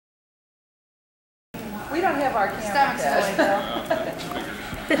We don't have our camera test.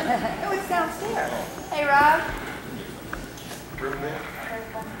 No, it's downstairs. Hey, Rob.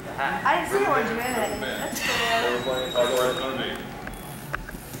 I didn't see one you in it. That's cool.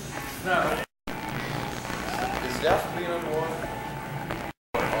 Is Jeff being underwater?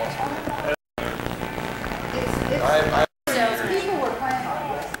 People were playing on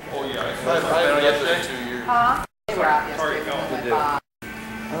it. Oh yeah, I haven't yet there in 2 years. Huh? They were out yesterday.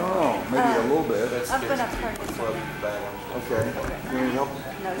 Oh, maybe a little bit. I've been up for Okay. You need help?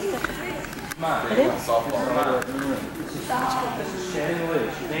 No, you got the Come on. It is? Softball. Shannon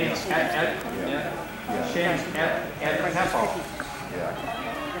Lewis. Shannon at Temple.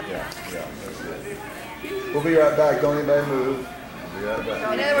 Yeah. We'll be right back. Don't anybody move. We'll be right back.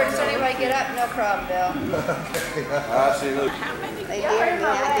 In other words, don't anybody get up? No problem, Bill. I see. Look. They dared me, I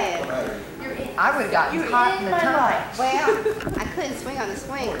did. I would have gotten caught in the tunnel. Well, I couldn't swing on the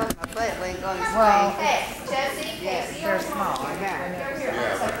swing because my butt wouldn't go on the swing. Well, Hey, Jesse, yes, they're small.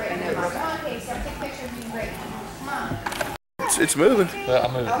 It's moving.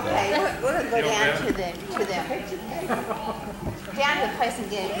 I'm moving. Okay, we'll go down to them. Down to the place and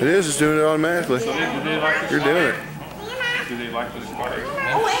get it. It is. It's doing it automatically. Do they like this? You're doing it. Do they like this car?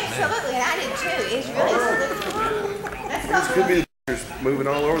 Oh, absolutely, and I did too. It's really Let's go. This could be moving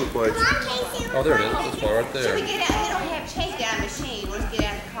all over the place. Oh, there it is. This far right Should we there. get out? We don't have change get out of the machine. We'll just get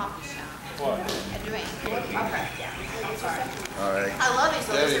out of the coffee shop. What? A drink. Okay. All right. I love it,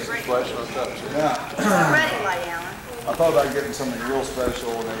 so this is great. Question on top. Yeah. Ready, Lady Allen. I thought about getting something real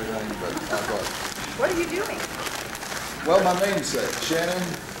special and everything, but I thought, What are you doing? well, my namesake, Shannon.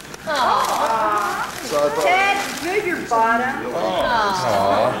 Aww. So I thought, Ted, move your bottom.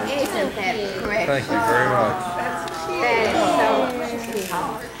 Aw. Isn't that correct? Thank you very much. That is so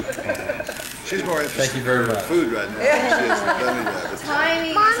she's more interested Thank you very much. in food right now than she is in bunny rabbits.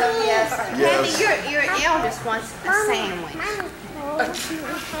 tiny. So yes. Yes. Candy, your eldest wants a sandwich.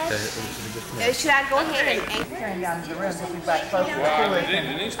 Should I go ahead and Turn down to the room because we've got close to Well, it.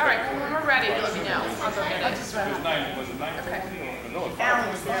 Denise. All right, when we're ready, let me know. I'll go get it. Was it 19? Alan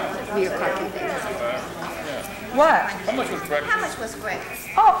was there with me a couple things. What? How much was breakfast? How much was breakfast?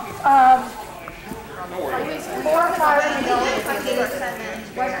 Oh, Don't worry. 4 or 5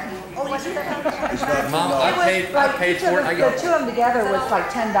 Oh, did you? Mom, I paid for it. I the got. two of them together was like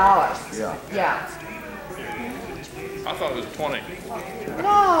 $10. Yeah. Yeah. I thought it was 20.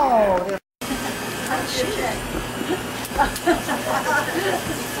 No.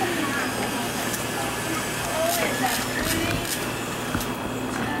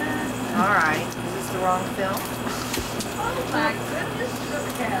 All right. Is this the wrong film? Oh my goodness, look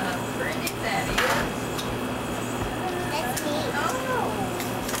at how pretty that is.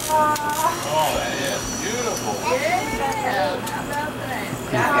 Oh, that is beautiful.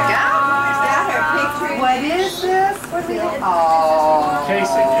 Yeah, how about that? What is this? What is it? Oh.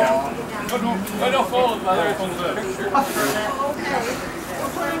 Casey, yeah. No, fold, mother. It's on the picture.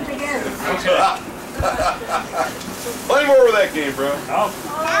 Plenty more where that came from.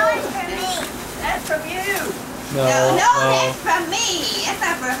 That's from you. No, that's from me. That's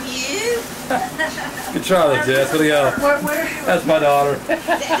not from you. Good try there, Jess. What do you got? That's my daughter.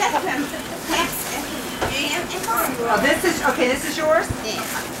 That's from Jam and Barb. Oh, this is yours? Yeah.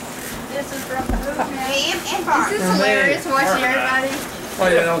 This is from who? Jam and Barb. This is hilarious watching everybody. Oh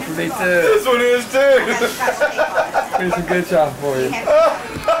yeah, that was for me too. This one is too. Here's a good shot for you.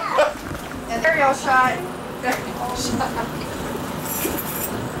 And aerial shot.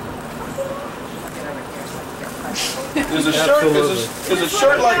 Is a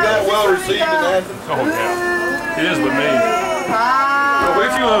shirt like that well received in Athens? Oh, yeah. It is with me. Well, wait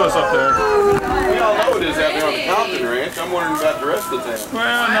a few of us up there. We all know it is out there on the Compton Ranch. I'm wondering about the rest of the town.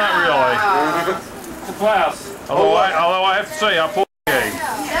 Well, not really. It's a class. Although I have to say, I pulled the game.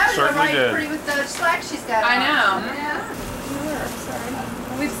 Certainly did. Pretty with the slack she's got. I know.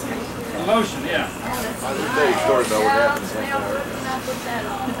 Emotion, yeah. I didn't tell you a story about what happened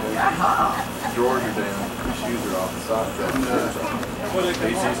Georgia down. The shoes are off the side of that church.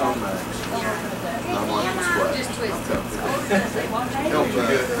 AC's on Max. I'm on the squat. Just twist it. Help her.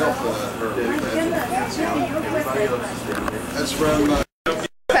 That's from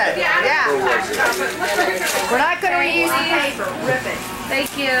Yeah. We're not going to reuse the paper. Rip it. Thank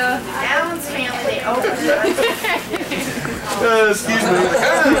you. Alan's family, they opened it. excuse me.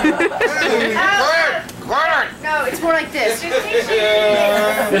 No, it's more like this.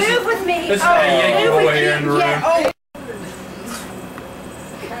 Move with me. This is a Yankee boy here in the room. Yeah. Oh.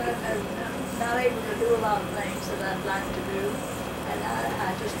 Not able to do a lot of things that I'd like to do, and I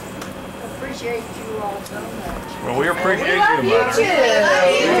just appreciate you all so much. Well, we appreciate you, Mother. Love you too.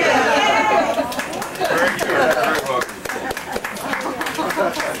 Very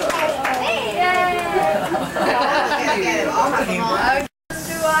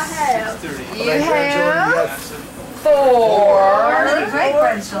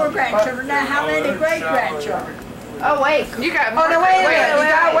four grandchildren. Now, how many great-grandchildren? Oh, wait. You got more. Oh, no, wait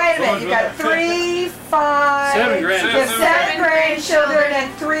a minute. You got 3, 5, 7 grandchildren. 7 grandchildren,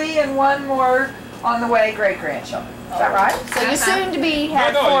 and 3 and 1 more on the way great-grandchildren. Is that right? So you soon to be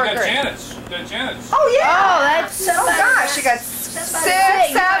have No, 4 you got great. Janet's. You got Janet's. Oh, yeah. Oh, that's. Oh, gosh, you got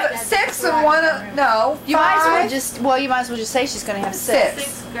 6 and 1, no, You might as well 5. just. Well, you might as well just say she's going to have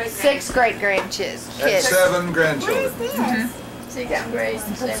 6. 6 great grandkids. And 7 grandchildren. 6 grades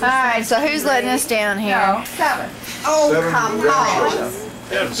and 7. All right. So who's letting us down here? No, 7. 7 grandchildren.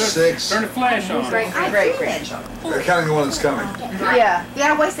 Yeah, And 6. Turn the flash on. Great-grandchildren. They're counting the one that's coming. Yeah.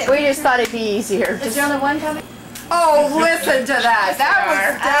 Yeah, what's that? We just thought it'd be easier. Is there only one coming? Oh, listen to that. That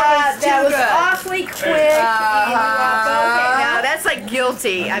was too good. awfully quick. Now that's like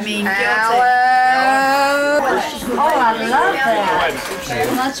guilty. I mean, guilty. Oh, I love that.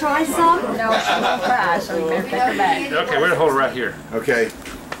 Can I try some? No, she won't try, so you better take her back. Okay, we're gonna hold it right here. Okay.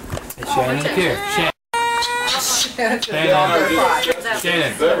 Shannon, here. Shannon.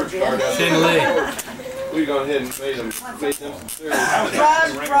 Shannon Lee. We gone ahead and made them some serious. Rob.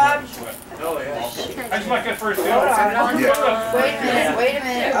 I just like that first deal. Yeah. Wait a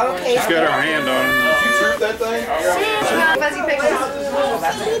minute. Okay. She's got her hand on it. Did you trip that thing? Fuzzy pictures.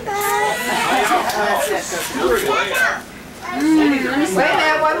 Wait a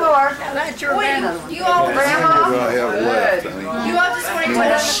minute, one more. That's your grandmother. You all, How many more do I have left? you all just want to put on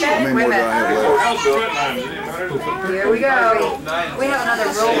the How bed? many more do I have left? Here we go. We have another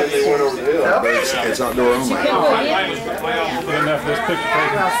roll. They went over the hill. But it's outdoor only. Good enough for this picture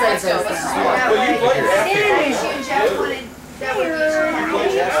taken. I'll say so. Jeff wanted. That would be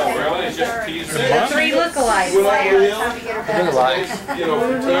Really? It's just teasing. 3 lookalikes. Went over the hill. You know,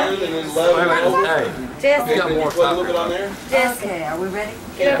 from 10 and then 11 over. Hey, Jeff, You got more time. Look it on there. Okay, are we ready?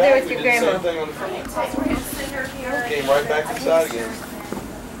 get over there with your grandma. Same thing on the front. Came right back inside again.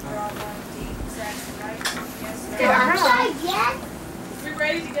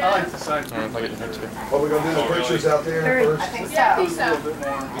 What we gonna do, the pictures out there first? I think so.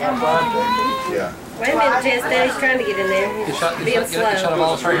 Yeah. Wait a minute, Jess. Daddy's trying to get in there. get shot Being of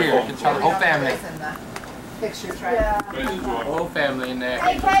all us right here. Get shot of the whole family. Pictures right. Whole family in there.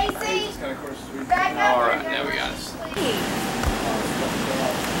 Hey, Casey. Back up. All right, there we got us.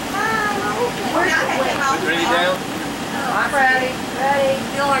 Ready down? I'm ready.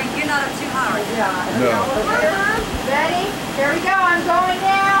 You're not up too high. No. Ready? Here we go. I'm going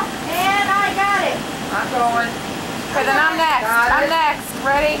now. And I got it. I'm going. Okay, then I'm next. I'm next.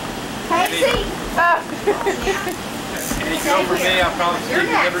 Ready? Casey. Any go for me, I promise you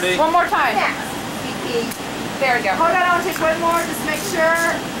liberty. One more time. There we go. Hold on, I want to take one more, just make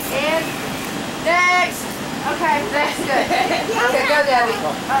sure. And next. Okay, that's good. Okay, go, Debbie.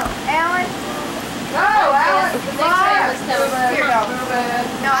 Oh, Alan. Go, Alex. Here we go.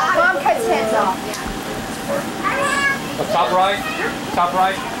 No, Mom cuts heads off. Top right? Top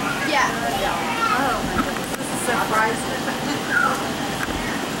right? Yeah.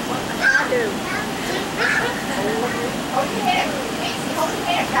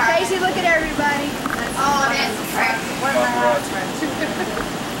 Casey, look at everybody. Oh, that's attractive.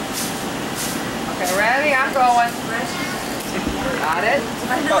 Okay, ready? I'm going. Got it?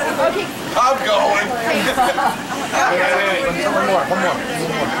 Okay. I'm going. One more.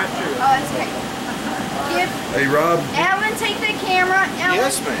 Oh, that's okay. Give Hey, Rob. Alan, take the camera. Alan.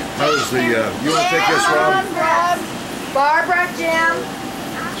 Yes, ma'am. How's the, you want to take this, Rob? Rob. Barbara, Jim.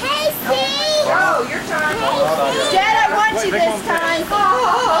 Go, your turn. Dad, I want you this time.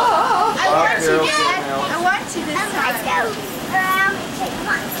 I want you, Dad. I want you this time.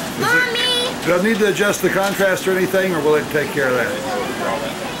 Do I need to adjust the contrast or anything, or will it take care of that?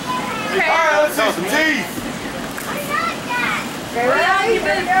 Alright, let's see some teeth. There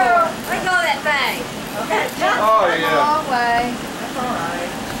we go. Let go of that thing. Oh, yeah. Long way.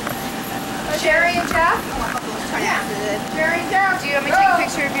 Sherry and Jeff? Sherry and Jeff, do you want me to take a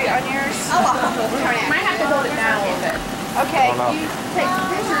picture of you on yours? You might have to hold it down a little bit. Okay, you take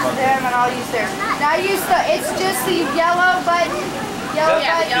pictures of them and I'll use theirs. Now use the, it's just the yellow button. Yellow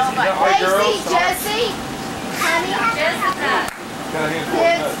button. Casey, Jesse, honey. Jessica.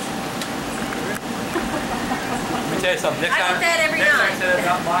 Kids. Let me tell you something. Next I time. get that every next night. time, say that's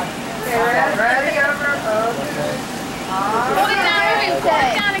not mine. Ready, over. Okay. Hold it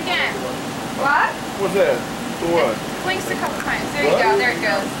down again. What? What's that? For what? Blinks a couple times. There you go. There it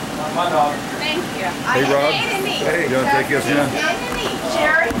goes. My dog. Thank you. Hey, Rob. Hey, you want to take this in?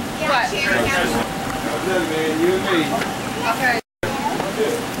 Sherry? What? That's it, man. You and me. Okay.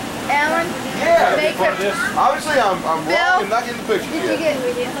 Alan? Yeah. Make it. Obviously, I'm Bill? wrong and not getting the picture Did you yet. get?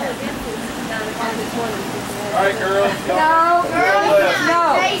 All right, girl. No, girl. No.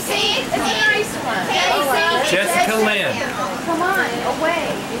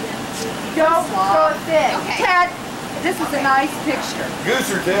 way. Don't go thick. Okay. Ted, this is a nice picture.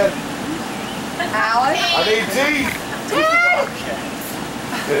 Gooser, Ted. Alice. I need teeth. Ted!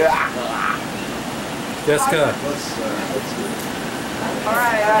 Jessica. All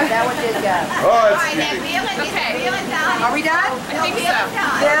right, that one did go. Oh, it's Okay. Are we done? I think so.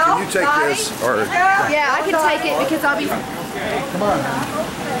 Bill? Can you take Donnie? this? Or Yeah, I can take it because I'll be. come on.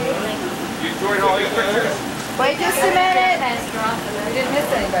 You enjoyed all these pictures? Wait just a minute. We didn't miss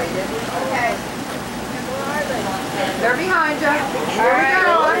anybody, did we? Okay. They're behind you. Here we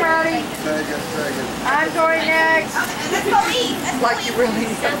go. I'm ready. I'm going next. Like you really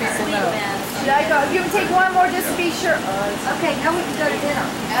need some people know. Should I go? You can take one more just to be sure. Okay, now we can go to dinner.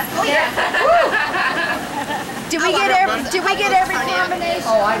 Did we get every combination?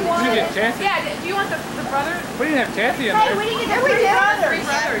 Oh, I Did you get Kathy? Yeah, do you want the brother? We didn't have Kathy in Hey, there. we didn't get every brothers. Three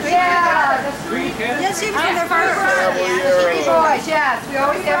brothers. Yeah, the Three Kathy? Yes, you can. Three boys, yes. We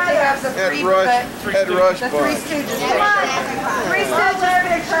always have to have the three, Head rush the three bunch. stooges. Come on. Three Stooges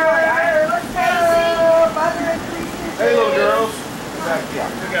picture. Let's go. Mother and three stooges. Hey, little girls.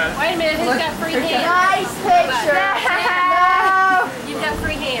 Wait a minute, who's got free hands? Nice picture. No. You've got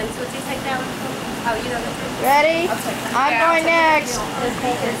free hands. Would you take that one? Oh, you know that. Ready? I'm going next.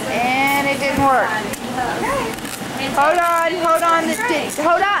 And it didn't work. Hold on. Hold on. Wait,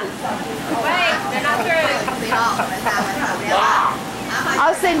 they're not through.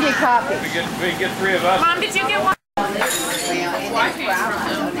 I'll send you a copy. We get three of us. Mom, did you get one?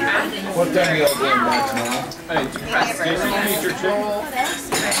 What time y'all doing back now? Hey, Jason, you eat your chicken?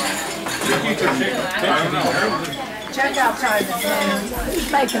 You eat your chicken? I don't know. Check out time. He's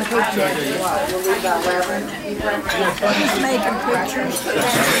making pictures. We'll leave about 11. He's making pictures.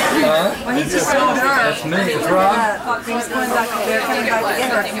 Well, he's just so nervous. That's me. It's Rob. He's going back, they're coming back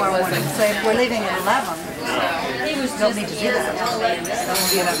together tomorrow morning. So if we're leaving at 11, don't need to do that. That'll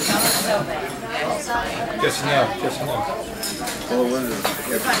be enough time. Just enough. Just enough. Oh, when is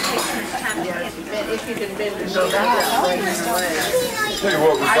If you can bend and go back. Tell you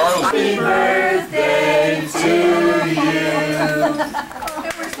what, regardless. Happy birthday to you.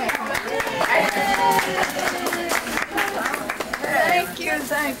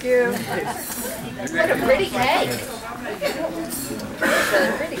 Thank you. What a pretty cake.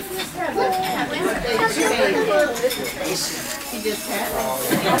 Really pretty.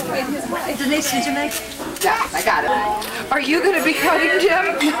 Denise, did you make? Yeah, I got it. Are you going to be cutting,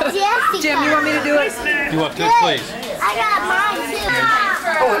 Jim? Jim, you want me to do it? You want this, please? I got mine too.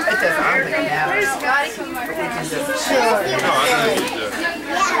 Oh, it doesn't. I don't think it matters. Yeah,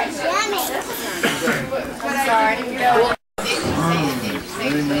 Jimmy.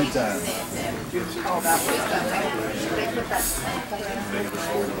 Very many times.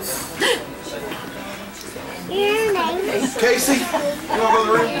 Your name? Casey, you want to go to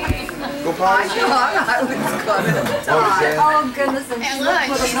the room? Go potty? I was gonna die. Oh goodness, and she looked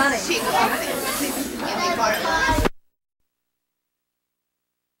for the money.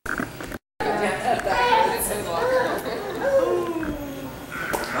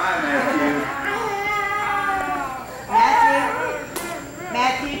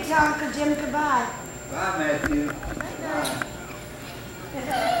 Matthew, tell Uncle Jim goodbye. Bye, Matthew.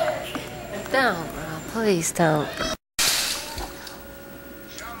 Don't, Rob. Please don't.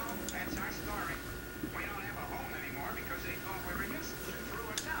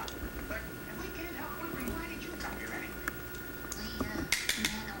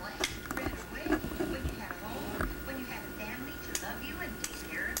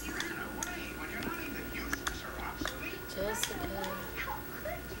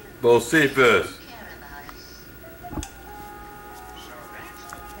 Bocephus.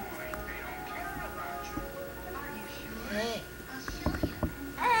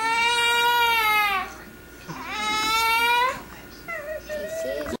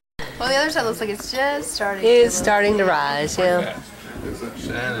 Well, the other side looks like it's just starting. It's starting to rise, yeah.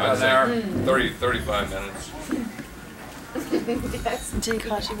 About an hour, 35 minutes. Did it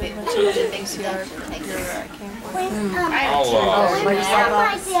cost you very much to thinks your camera?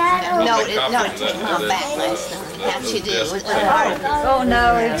 No, it took my Oh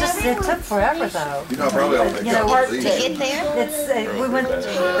no, it took forever though. You know, probably I'll make copies of these. It's we went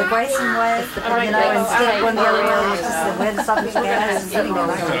the Grayson way, instead of going the other way, it's just we had to stop and gas and sitting there.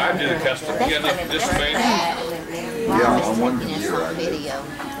 I did a custom, getting up this thing. Yeah, on one year I did. I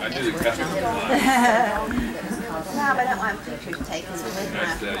did a custom. No, but I don't want pictures taken with my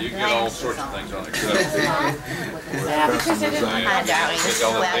You can get all sorts of things on it. pictures are just my darling.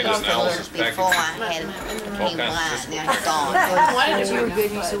 Well, I don't know before I had him blind. Now he's gone. If you were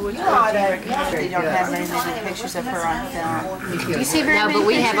good, you said, what do you recommend? They don't have very many pictures of her on film. Do you see very No, many but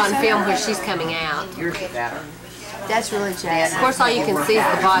we have pictures on of film her? where she's coming out. That's really Jess. Of course, all you can see is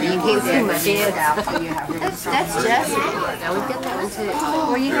the body. You can't see my head. That's Jessie. Now we've got that one too.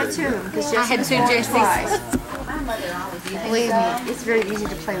 Well, you had two of them because I had Jessie two was born Jessies. twice. Believe me, it's very easy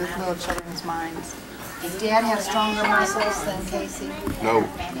to play with little children's minds. Did Dad have stronger muscles than Casey? No,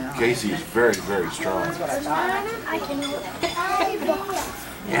 Casey is very, very strong. Heavy box.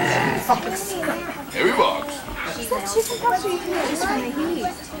 Chicken pox, or you think it's just from the heat?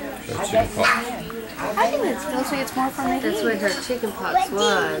 I think it looks like it's more from the heat. That's what her chicken pox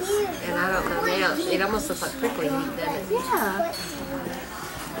was, and I don't know now. It almost looks like prickly heat, doesn't it? Yeah.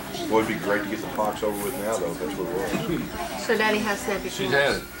 Well, it'd be great to get the pox over with now, though, if that's what it was. So, Daddy, how snappy She's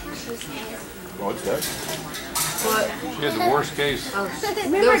had it. Oh, it's done. What? She had the worst case. Oh,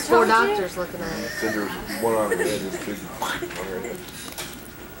 there was 4 doctors looking at it. Said there was one on her head, this big on her head.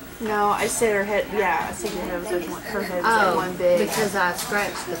 No, I said her head. Yeah, I said her head was like one. Her head was like Oh, one big. because I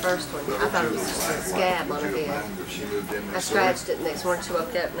scratched the first one. I thought it was just a scab on her head. I scratched it the next morning. She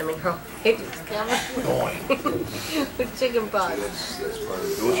woke up, and I mean, her head was covered with chicken pox.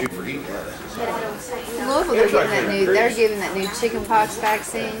 Don't shoot for eating. Louisville, they're giving that new chicken pox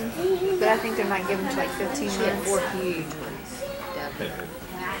vaccine, but I think they're not giving it to like 15 She had months. 4 huge ones down here.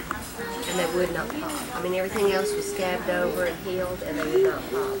 And they would not pop. I mean, everything else was scabbed over and healed, and they would not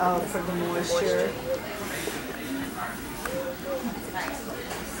pop. Oh, for the moisture.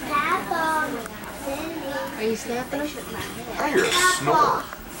 Are you snapping? You're a snorer.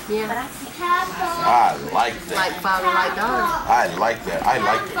 Yeah. I like that. Like father, like daughter. I like that. I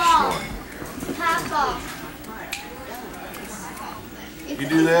like that snoring. You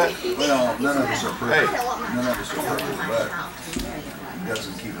do that? Well, none of us are Hey. perfect. None of us are perfect, but it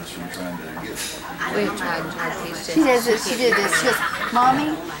doesn't keep us from trying to get. We've tried and tried to teach She does this. She did this. She goes,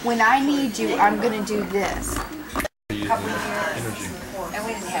 Mommy, when I need you, I'm gonna do this. And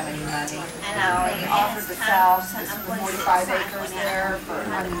we didn't have any money. I know. He offered to sell 45 acres there for,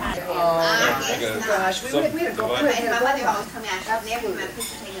 I mean, gosh, we had to go put it in a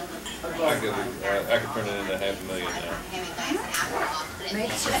I could turn it into $500,000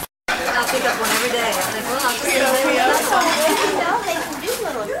 now. I'll pick up one every day. I think, well, I'll just There we go. They can do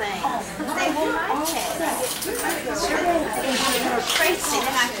little things. They will like that. Tracy,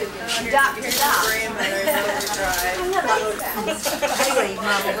 then I could adopt your dog. Anyway, Mom,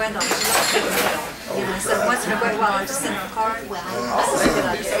 my granddaughter, she likes to do it. You know, so once in a great while, I just send her a card. Well, that's a good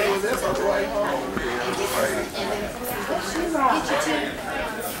idea.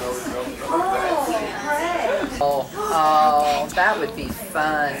 oh, that would be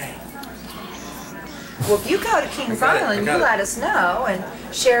fun. Well, if you go to Kings Island, you let us know, and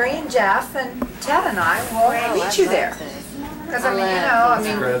Sherry and Jeff and Ted and I will meet you there. Because, I mean, you know, I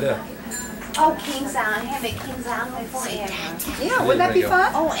mean, Great idea. Oh, Kings Island. Have it Kings Island forever. yeah, wouldn't that be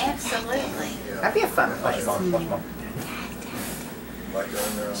fun? Oh, absolutely. That'd be a fun place.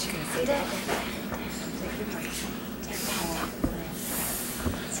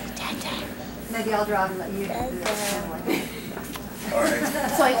 Maybe I'll drive and let you. All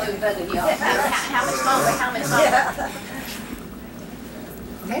right. So I do better than y'all. How much longer? How much longer?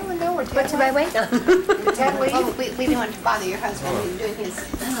 They would know where What's my weight on? Ted went. Oh, we didn't want to bother your husband. He was doing his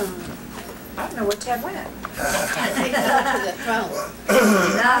I don't know where Ted went. to the throne.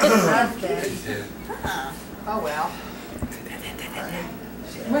 Oh, well.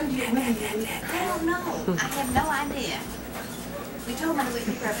 I don't know. I have no idea. We told him that we'd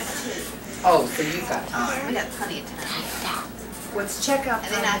pick her up at 2. Oh, so you got time. We got plenty of time. Let's check out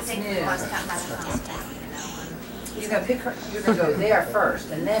And then I what's think new. we was talking about the You're gonna pick her, you're gonna go there first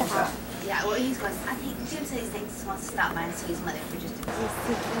and then go. Yeah, well, he's going. I think Jim said he thinks he wants to stop by and see his mother for just a bit.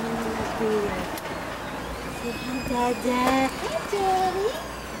 Dada. Hey, Daddy.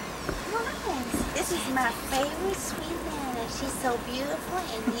 This is my favorite sweet Nana. She's so beautiful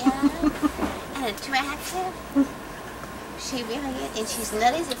and young and attractive. She really is. And she's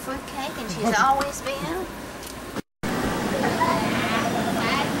nutty as a fruitcake, and she's always been.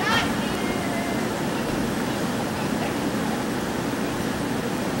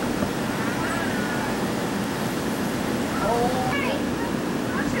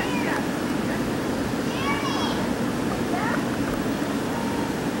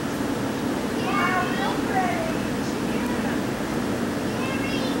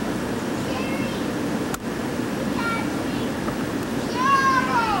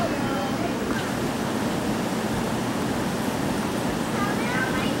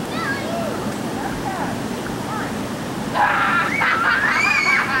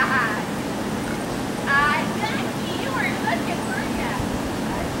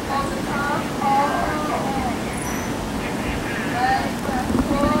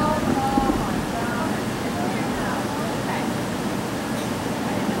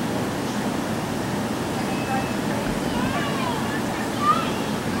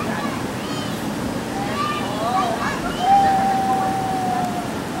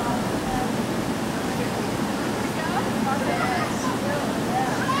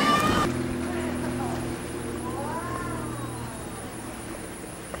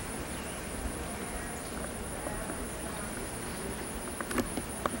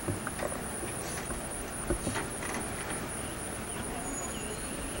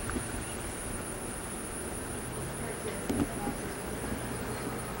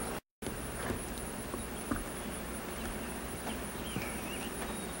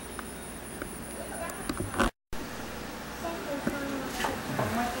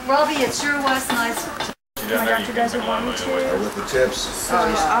 Robbie, it sure was nice. My doctor doesn't want me to. With the tips. So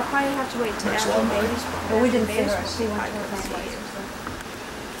I'll probably have to wait till after babies. But we didn't figure out she wanted to come later.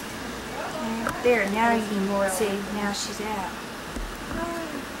 There, now you can more see. Now she's out.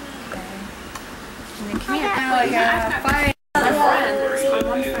 Okay. And then come here. Oh, yeah. Bye.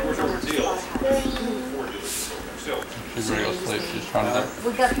 She's ready to sleep. She's trying to.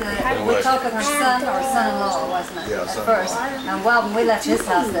 We got the, we talked with her son or son-in-law, wasn't it? Yeah, at first. And well, when we left his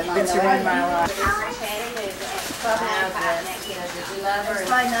house that night, It's around my life. It's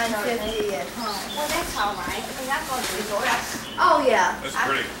by 9:50 at home. Well, that's all right. I mean, that's on the resort. Oh, yeah. That's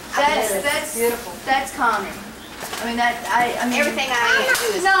pretty. That's beautiful. That's common. I mean, I mean. Everything I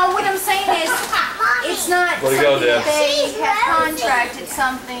do is. No, what I'm saying is, it's not Way to go, something Deb. they have contracted,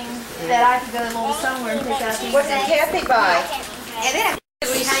 something that I could go a little somewhere and pick out these What did things. Kathy buy? And then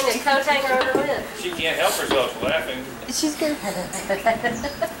We hang a coat hanger on her lid. She can't help herself laughing. She's good.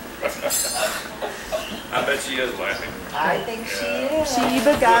 I bet she is laughing. I think she is.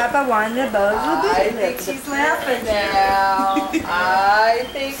 Sheba Gaba Wanda I think she's laughing now. I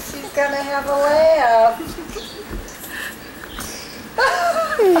think she's gonna have a laugh.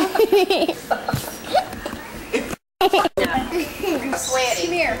 sweaty.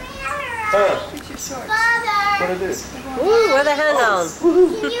 Come here. Huh? Get your shorts. What I do? Ooh, with a hand on.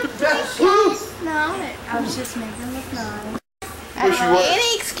 No, I was just making them look nice. Wish you would.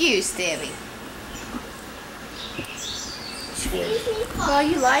 Any excuse, Debbie. Well,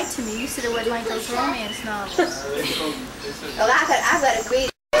 you lied to me. You said it wasn't like those romance novels. Well, I got a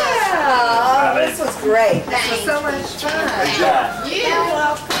great. Oh, this was great. This was so much fun. You're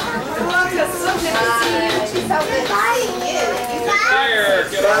welcome. So good to see you. She's so good to see you. Here,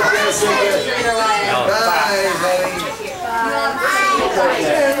 get over there. Bye, honey.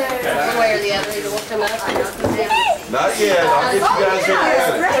 One way or the other, either we'll come up or you'll come down. Not yet. I'll get you guys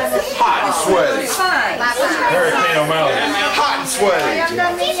in a minute. Hot and sweaty. Fine. Hurricane O'Malley. Hot and sweaty.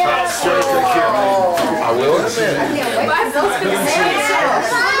 Sure, take care of me. I will in a minute.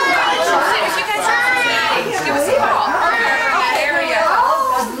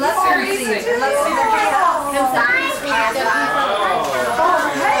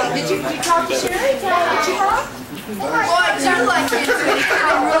 Did you talk to Sherry? Did you talk? Boy, you're like it's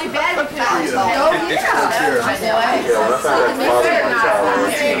been really bad because I was like, oh yeah. Yeah, when I found that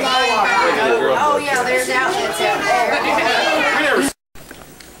closet,